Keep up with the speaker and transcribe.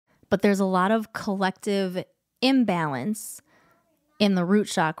But there's a lot of collective imbalance in the root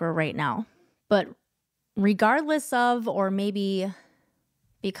chakra right now. But regardless of, or maybe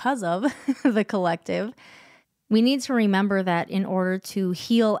because of the collective, we need to remember that in order to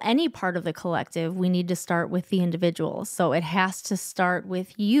heal any part of the collective, we need to start with the individual. So it has to start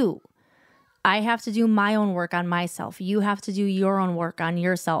with you. I have to do my own work on myself. You have to do your own work on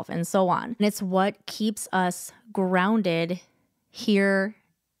yourself, and so on. And it's what keeps us grounded here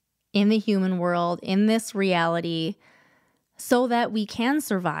in the human world, in this reality, so that we can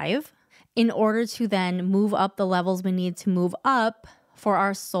survive in order to then move up the levels we need to move up for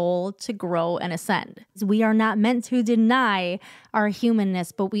our soul to grow and ascend. We are not meant to deny our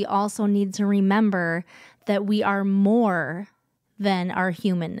humanness, but we also need to remember that we are more than our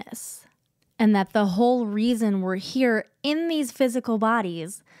humanness. And that the whole reason we're here in these physical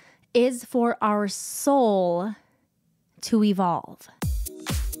bodies is for our soul to evolve.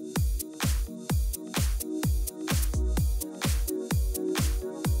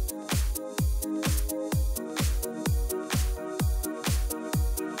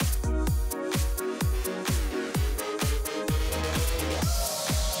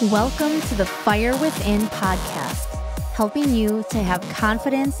 Welcome to the Fire Within podcast, helping you to have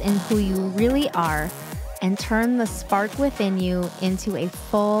confidence in who you really are and turn the spark within you into a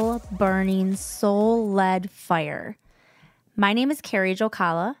full, burning, soul-led fire. My name is Carrie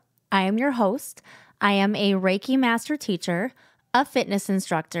Jokala. I am your host. I am a Reiki master teacher, a fitness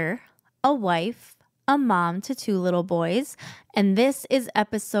instructor, a wife, a mom to 2 little boys, and this is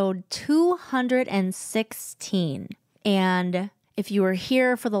episode 216. And if you were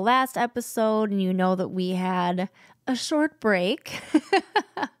here for the last episode and you know that we had a short break,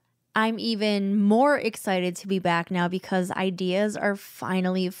 I'm even more excited to be back now because ideas are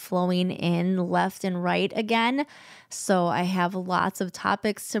finally flowing in left and right again. So I have lots of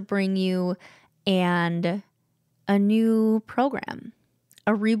topics to bring you and a new program,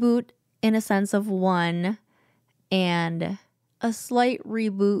 a reboot in a sense of one, and a slight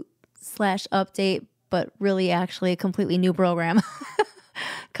reboot / update, but really actually a completely new program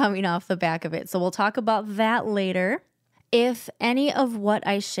coming off the back of it. So we'll talk about that later. If any of what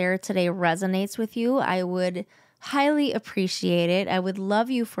I share today resonates with you, I would highly appreciate it. I would love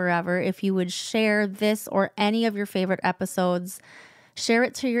you forever if you would share this or any of your favorite episodes. Share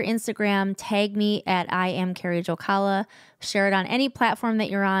it to your Instagram, tag me at I am Carrie Jokala. Share it on any platform that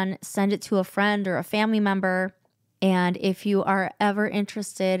you're on. Send it to a friend or a family member. And if you are ever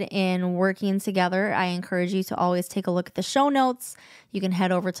interested in working together, I encourage you to always take a look at the show notes. You can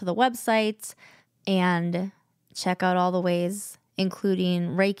head over to the website and check out all the ways, including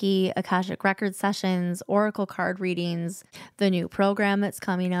Reiki, Akashic Records sessions, Oracle card readings, the new program that's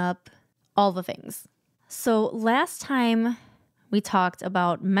coming up, all the things. So last time we talked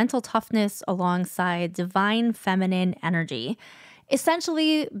about mental toughness alongside divine feminine energy,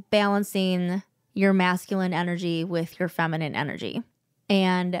 essentially balancing your masculine energy with your feminine energy.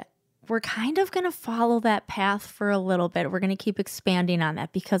 And we're kind of going to follow that path for a little bit. We're going to keep expanding on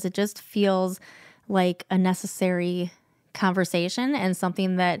that because it just feels like a necessary conversation and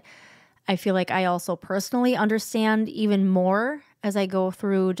something that I feel like I also personally understand even more as I go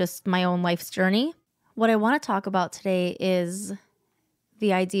through just my own life's journey. What I want to talk about today is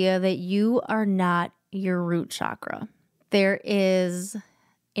the idea that you are not your root chakra. There is,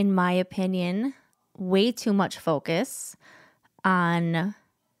 in my opinion, way too much focus on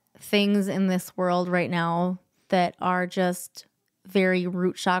things in this world right now that are just very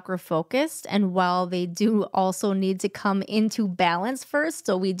root chakra focused. And while they do also need to come into balance first,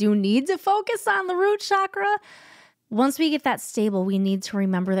 so we do need to focus on the root chakra, once we get that stable, we need to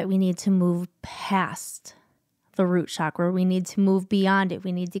remember that we need to move past the root chakra. We need to move beyond it.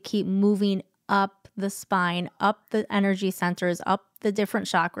 We need to keep moving up the spine, up the energy centers, up the different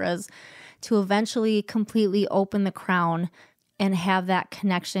chakras to eventually completely open the crown and have that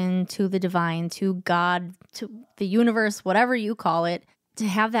connection to the divine, to God, to the universe, whatever you call it, to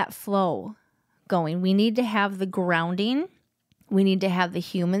have that flow going. We need to have the grounding. We need to have the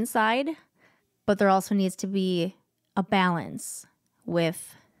human side, but there also needs to be a balance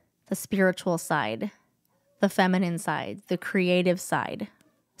with the spiritual side, the feminine side, the creative side.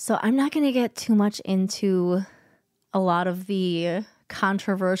 So I'm not going to get too much into a lot of the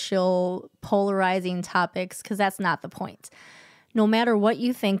controversial, polarizing topics because that's not the point. No matter what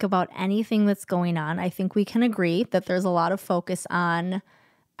you think about anything that's going on, I think we can agree that there's a lot of focus on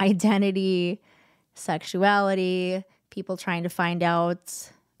identity, sexuality, people trying to find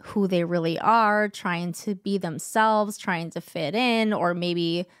out who they really are, trying to be themselves, trying to fit in, or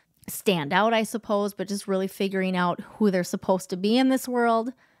maybe stand out, I suppose, but just really figuring out who they're supposed to be in this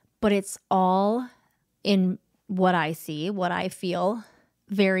world. but it's all in what I see, what I feel,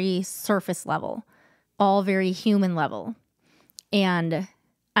 very surface level, all very human level. And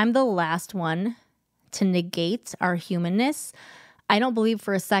I'm the last one to negate our humanness. I don't believe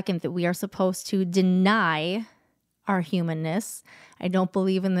for a second that we are supposed to deny our humanness. I don't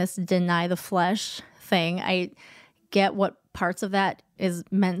believe in this deny the flesh thing. I get what parts of that is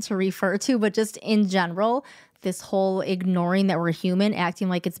meant to refer to, but just in general, this whole ignoring that we're human, acting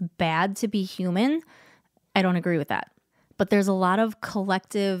like it's bad to be human, I don't agree with that. But there's a lot of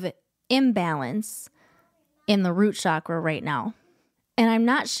collective imbalance in the root chakra right now. And I'm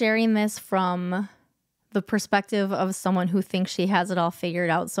not sharing this from the perspective of someone who thinks she has it all figured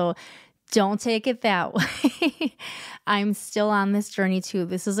out. So don't take it that way. I'm still on this journey too.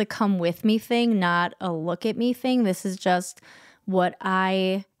 This is a come with me thing, not a look at me thing. This is just what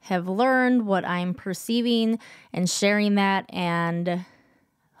I have learned, what I'm perceiving, and sharing that and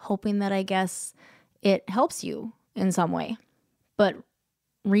hoping that, I guess, it helps you in some way. But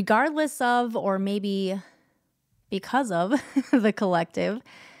regardless of, or maybe because of the collective,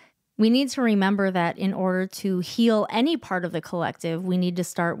 we need to remember that in order to heal any part of the collective, we need to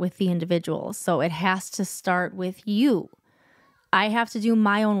start with the individual. So it has to start with you. I have to do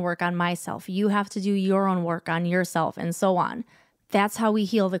my own work on myself. You have to do your own work on yourself, and so on. That's how we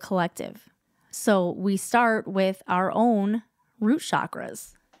heal the collective. So we start with our own root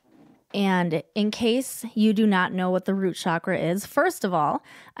chakras. And in case you do not know what the root chakra is, first of all,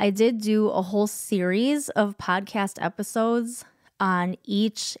 I did do a whole series of podcast episodes on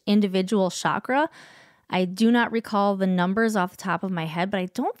each individual chakra. I do not recall the numbers off the top of my head, but I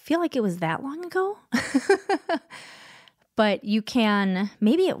don't feel like it was that long ago. But you can,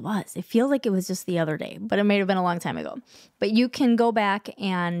 maybe it was. It feels like it was just the other day, but it may have been a long time ago. But you can go back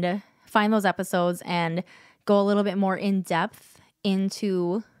and find those episodes and go a little bit more in depth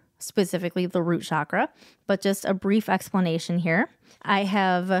into specifically the root chakra. But just a brief explanation here. I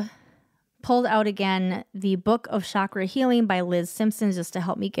have pulled out again the Book of Chakra Healing by Liz Simpson just to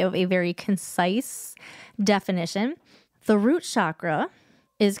help me give a very concise definition. The root chakra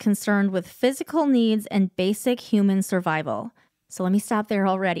is concerned with physical needs and basic human survival. So let me stop there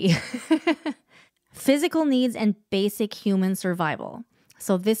already. Physical needs and basic human survival.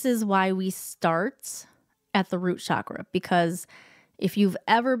 So this is why we start at the root chakra, because if you've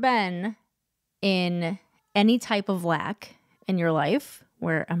ever been in any type of lack in your life,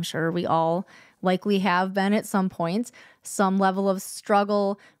 where I'm sure we all likely have been at some point, some level of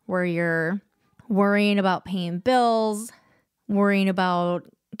struggle where you're worrying about paying bills, worrying about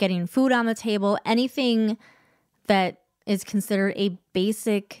getting food on the table, anything that is considered a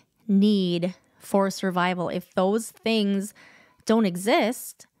basic need for survival. If those things don't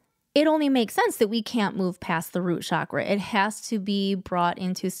exist, it only makes sense that we can't move past the root chakra. It has to be brought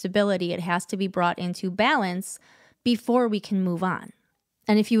into stability. It has to be brought into balance before we can move on.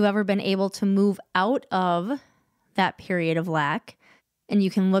 And if you've ever been able to move out of that period of lack, and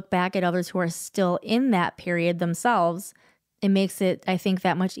you can look back at others who are still in that period themselves, it makes it, I think,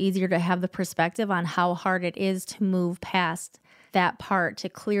 that much easier to have the perspective on how hard it is to move past that part, to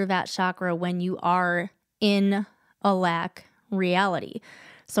clear that chakra when you are in a lack reality.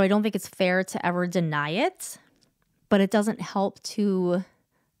 So I don't think it's fair to ever deny it, but it doesn't help to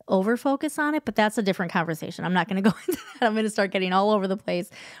over-focus on it. But that's a different conversation. I'm not going to go into that. I'm going to start getting all over the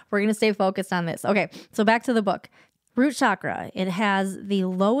place. We're going to stay focused on this. Okay, so back to the book. Root chakra, it has the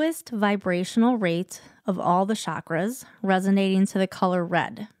lowest vibrational rate of all the chakras, resonating to the color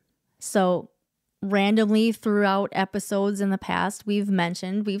red. So randomly throughout episodes in the past,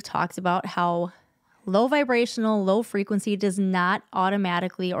 we've talked about how low vibrational, low frequency does not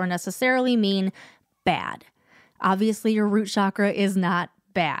automatically or necessarily mean bad. Obviously, your root chakra is not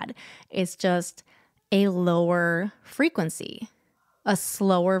bad. It's just a lower frequency, a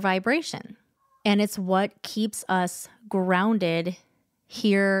slower vibration. And it's what keeps us grounded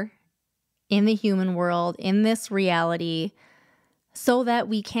here in the human world, in this reality, so that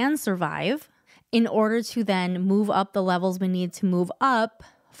we can survive in order to then move up the levels we need to move up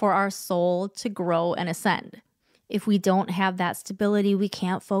for our soul to grow and ascend. If we don't have that stability, we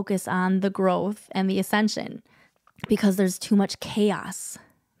can't focus on the growth and the ascension because there's too much chaos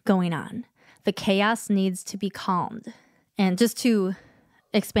going on. The chaos needs to be calmed. And just to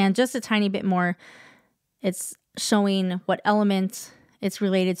expand just a tiny bit more, it's showing what element it's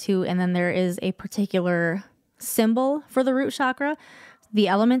related to, and then there is a particular symbol for the root chakra. The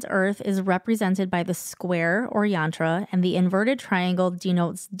element earth is represented by the square or yantra, and the inverted triangle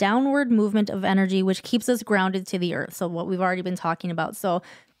denotes downward movement of energy, which keeps us grounded to the earth. So what we've already been talking about. So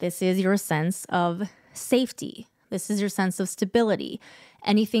this is your sense of safety. This is your sense of stability.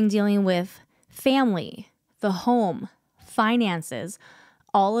 Anything dealing with family, the home, finances,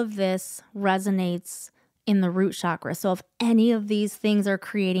 all of this resonates in the root chakra. So if any of these things are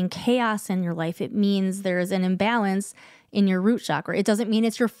creating chaos in your life, it means there's an imbalance in your root chakra. It doesn't mean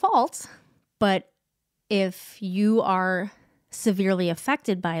it's your fault, but if you are severely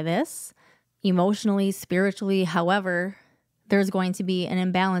affected by this, emotionally, spiritually, however, there's going to be an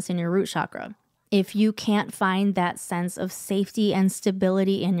imbalance in your root chakra. If you can't find that sense of safety and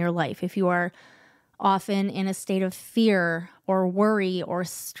stability in your life, if you are often in a state of fear or worry or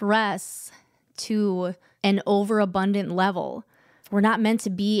stress to an overabundant level, we're not meant to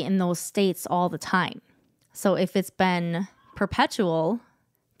be in those states all the time. So if it's been perpetual,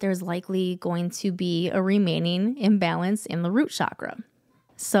 there's likely going to be a remaining imbalance in the root chakra.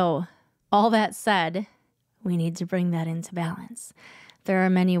 So all that said, we need to bring that into balance. There are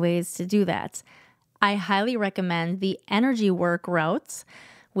many ways to do that. I highly recommend the energy work route,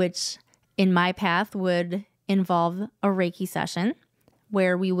 which in my path would involve a Reiki session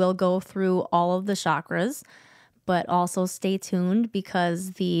where we will go through all of the chakras, but also stay tuned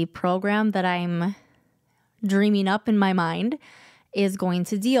because the program that I'm dreaming up in my mind is going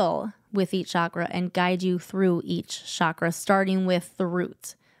to deal with each chakra and guide you through each chakra, starting with the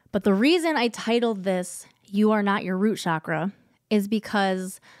root. But the reason I titled this, You Are Not Your Root Chakra, is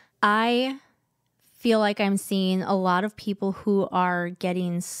because I feel like I'm seeing a lot of people who are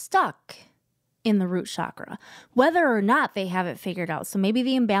getting stuck in the root chakra, whether or not they have it figured out. So maybe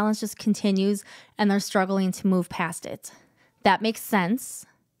the imbalance just continues and they're struggling to move past it. That makes sense.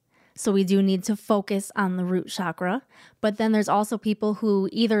 So we do need to focus on the root chakra. But then there's also people who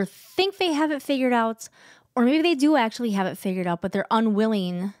either think they have it figured out, or maybe they do actually have it figured out, but they're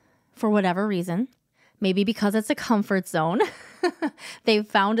unwilling for whatever reason. Maybe because it's a comfort zone. They've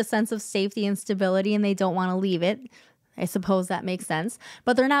found a sense of safety and stability and they don't want to leave it. I suppose that makes sense.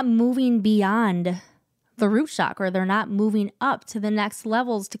 But they're not moving beyond the root chakra. They're not moving up to the next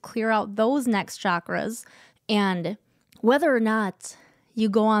levels to clear out those next chakras. And whether or not you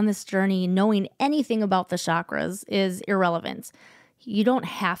go on this journey knowing anything about the chakras is irrelevant. You don't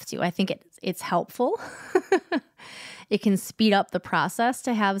have to. I think it's helpful. It can speed up the process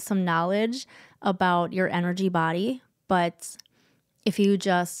to have some knowledge about your energy body. But if you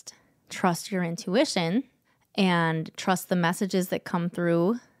just trust your intuition and trust the messages that come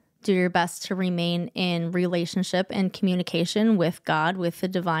through, do your best to remain in relationship and communication with God, with the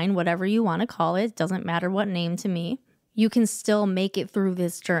divine, whatever you want to call it, doesn't matter what name to me, you can still make it through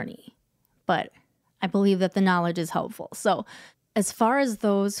this journey. But I believe that the knowledge is helpful. So as far as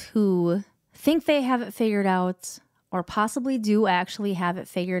those who think they have it figured out, or possibly do actually have it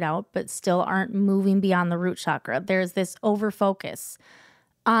figured out, but still aren't moving beyond the root chakra, there's this over-focus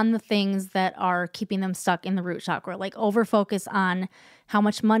on the things that are keeping them stuck in the root chakra, like over-focus on how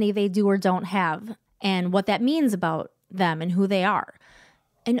much money they do or don't have and what that means about them and who they are,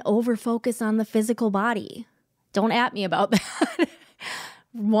 and over-focus on the physical body. Don't at me about that.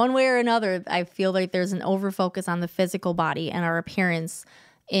 One way or another, I feel like there's an over-focus on the physical body and our appearance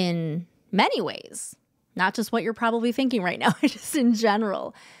in many ways. Not just what you're probably thinking right now, just in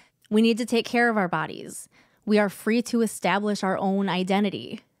general. We need to take care of our bodies. We are free to establish our own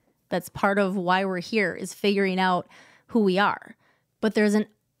identity. That's part of why we're here, is figuring out who we are. But there's an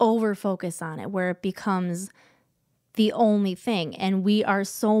over-focus on it where it becomes the only thing. And we are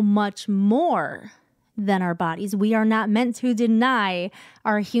so much more than our bodies. We are not meant to deny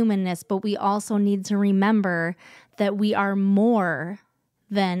our humanness, but we also need to remember that we are more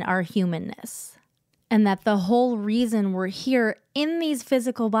than our humanness. And that the whole reason we're here in these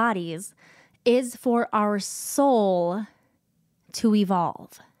physical bodies is for our soul to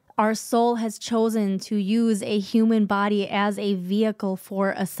evolve. Our soul has chosen to use a human body as a vehicle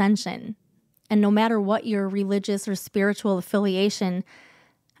for ascension. And no matter what your religious or spiritual affiliation,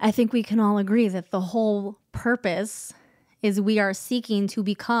 I think we can all agree that the whole purpose is we are seeking to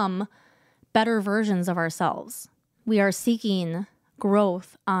become better versions of ourselves. We are seeking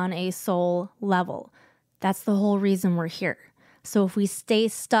growth on a soul level. That's the whole reason we're here. So if we stay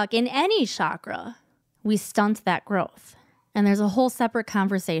stuck in any chakra, we stunt that growth. And there's a whole separate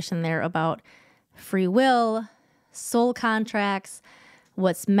conversation there about free will, soul contracts,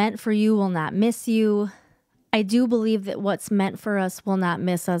 what's meant for you will not miss you. I do believe that what's meant for us will not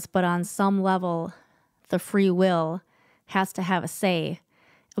miss us, but on some level, the free will has to have a say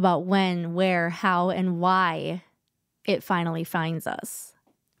about when, where, how, and why it finally finds us.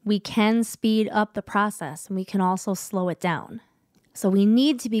 We can speed up the process and we can also slow it down. So we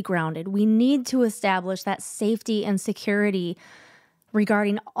need to be grounded. We need to establish that safety and security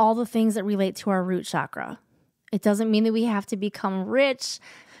regarding all the things that relate to our root chakra. It doesn't mean that we have to become rich.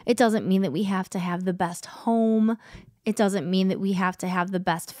 It doesn't mean that we have to have the best home. It doesn't mean that we have to have the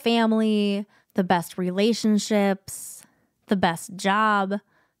best family, the best relationships, the best job.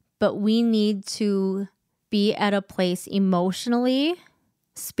 But we need to be at a place emotionally,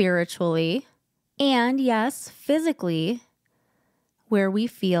 spiritually, and yes, physically, where we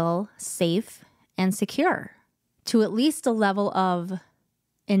feel safe and secure to at least a level of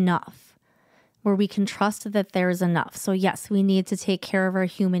enough, where we can trust that there's enough. So yes, we need to take care of our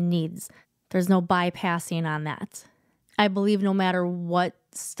human needs. There's no bypassing on that. I believe no matter what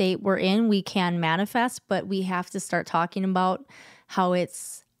state we're in, we can manifest, but we have to start talking about how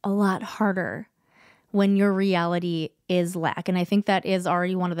it's a lot harder when your reality is lack. And I think that is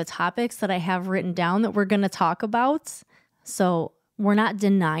already one of the topics that I have written down that we're going to talk about. So we're not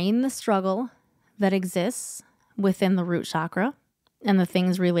denying the struggle that exists within the root chakra and the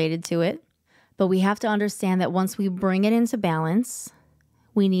things related to it. But we have to understand that once we bring it into balance,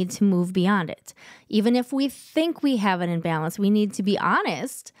 we need to move beyond it. Even if we think we have an imbalance, we need to be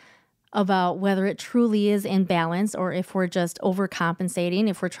honest about whether it truly is in balance or if we're just overcompensating,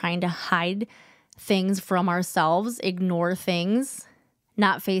 if we're trying to hide things from ourselves, ignore things,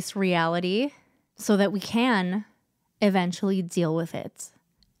 not face reality, so that we can eventually deal with it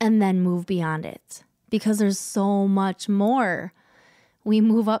and then move beyond it. Because there's so much more. We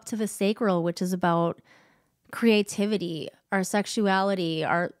move up to the sacral, which is about creativity, our sexuality,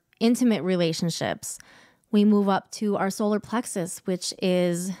 our intimate relationships. We move up to our solar plexus, which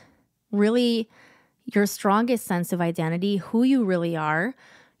is really your strongest sense of identity, who you really are,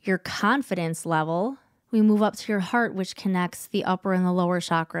 your confidence level. We move up to your heart, which connects the upper and the lower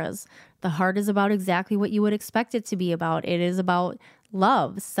chakras. The heart is about exactly what you would expect it to be about. It is about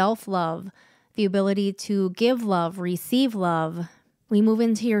love, self-love, the ability to give love, receive love. We move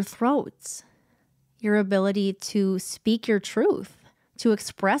into your throat, your ability to speak your truth, to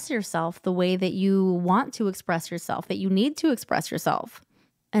express yourself the way that you want to express yourself, that you need to express yourself.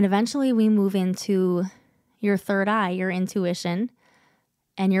 And eventually we move into your third eye, your intuition,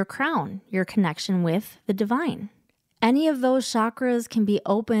 and your crown, your connection with the divine. Any of those chakras can be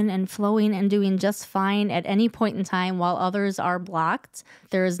open and flowing and doing just fine at any point in time while others are blocked.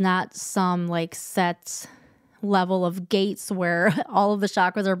 There is not some set level of gates where all of the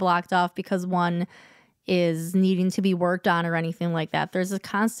chakras are blocked off because one is needing to be worked on or anything like that. There's a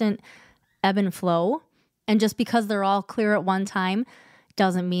constant ebb and flow. And just because they're all clear at one time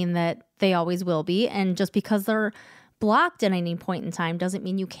doesn't mean that they always will be. And just because they're blocked at any point in time doesn't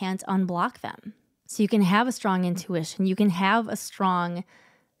mean you can't unblock them. So you can have a strong intuition. You can have a strong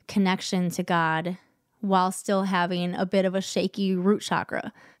connection to God while still having a bit of a shaky root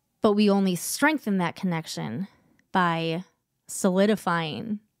chakra. But we only strengthen that connection by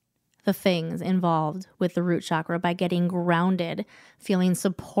solidifying the things involved with the root chakra, by getting grounded, feeling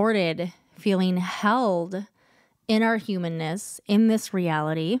supported, feeling held in our humanness, in this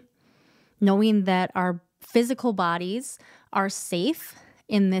reality, knowing that our physical bodies are safe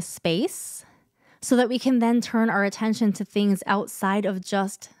in this space, so that we can then turn our attention to things outside of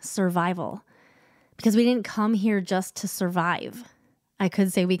just survival. Because we didn't come here just to survive. I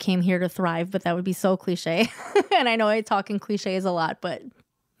could say we came here to thrive, but that would be so cliche. And I know I talk in cliches a lot, but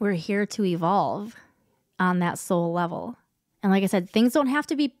we're here to evolve on that soul level. And like I said, things don't have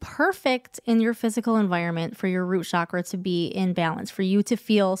to be perfect in your physical environment for your root chakra to be in balance, for you to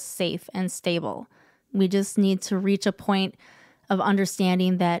feel safe and stable. We just need to reach a point of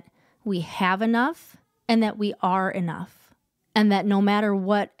understanding that we have enough and that we are enough. And that no matter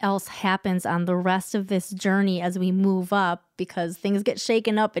what else happens on the rest of this journey as we move up, because things get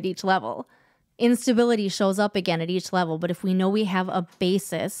shaken up at each level, instability shows up again at each level. But if we know we have a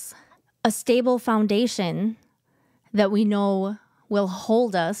basis, a stable foundation that we know will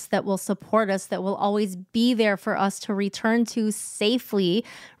hold us, that will support us, that will always be there for us to return to safely,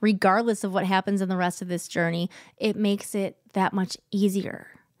 regardless of what happens in the rest of this journey, it makes it that much easier.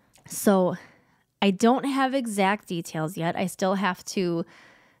 So I don't have exact details yet. I still have to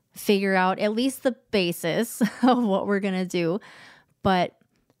figure out at least the basis of what we're going to do. But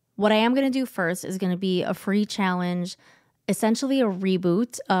what I am going to do first is going to be a free challenge, essentially a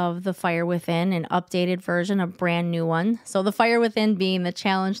reboot of the Fire Within, an updated version, a brand new one. So the Fire Within being the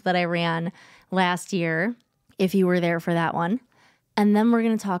challenge that I ran last year, if you were there for that one. And then we're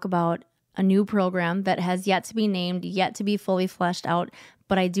going to talk about a new program that has yet to be named, yet to be fully fleshed out.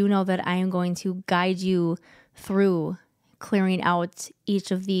 But I do know that I am going to guide you through clearing out each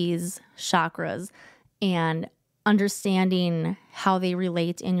of these chakras and understanding how they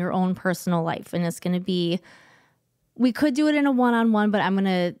relate in your own personal life. And it's going to be, we could do it in a one-on-one, but I'm going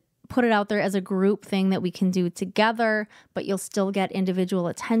to put it out there as a group thing that we can do together, but you'll still get individual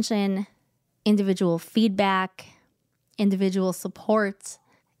attention, individual feedback, individual support,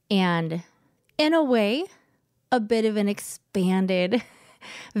 and in a way, a bit of an expanded,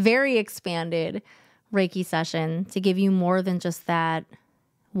 very expanded Reiki session to give you more than just that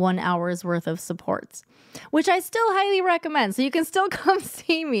 1 hour's worth of support, which I still highly recommend. So you can still come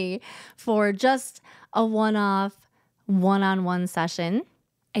see me for just a one-off, one-on-one session.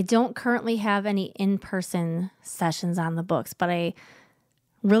 I don't currently have any in-person sessions on the books, but I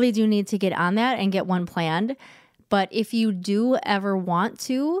really do need to get on that and get one planned. But if you do ever want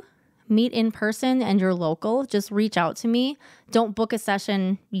to meet in person and you're local, just reach out to me. Don't book a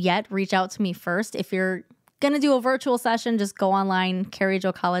session yet. Reach out to me first. If you're going to do a virtual session, just go online,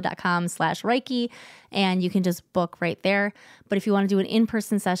 carriejokala.com/Reiki, and you can just book right there. But if you want to do an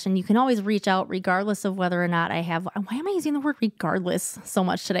in-person session, you can always reach out regardless of whether or not I have, why am I using the word regardless so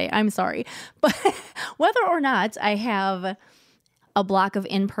much today? I'm sorry. But whether or not I have a block of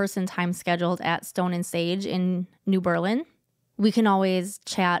in-person time scheduled at Stone and Sage in New Berlin, we can always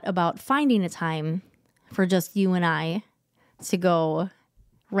chat about finding a time for just you and I to go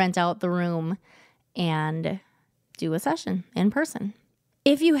rent out the room and do a session in person.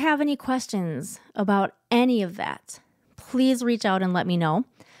 If you have any questions about any of that, please reach out and let me know.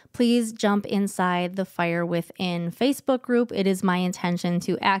 Please jump inside the Fire Within Facebook group. It is my intention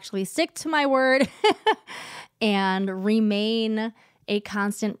to actually stick to my word and remain a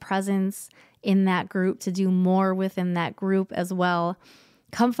constant presence in that group, to do more within that group as well.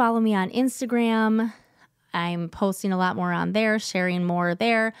 Come follow me on Instagram. I'm posting a lot more on there, sharing more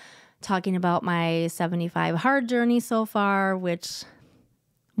there, talking about my 75 hard journey so far, which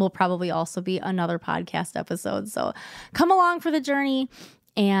will probably also be another podcast episode. So come along for the journey.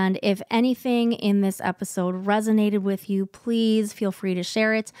 And if anything in this episode resonated with you, please feel free to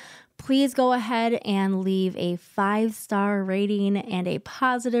share it. Please go ahead and leave a 5-star rating and a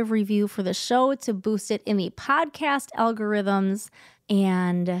positive review for the show to boost it in the podcast algorithms.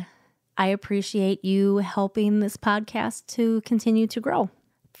 And I appreciate you helping this podcast to continue to grow.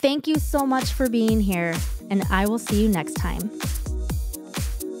 Thank you so much for being here, and I will see you next time.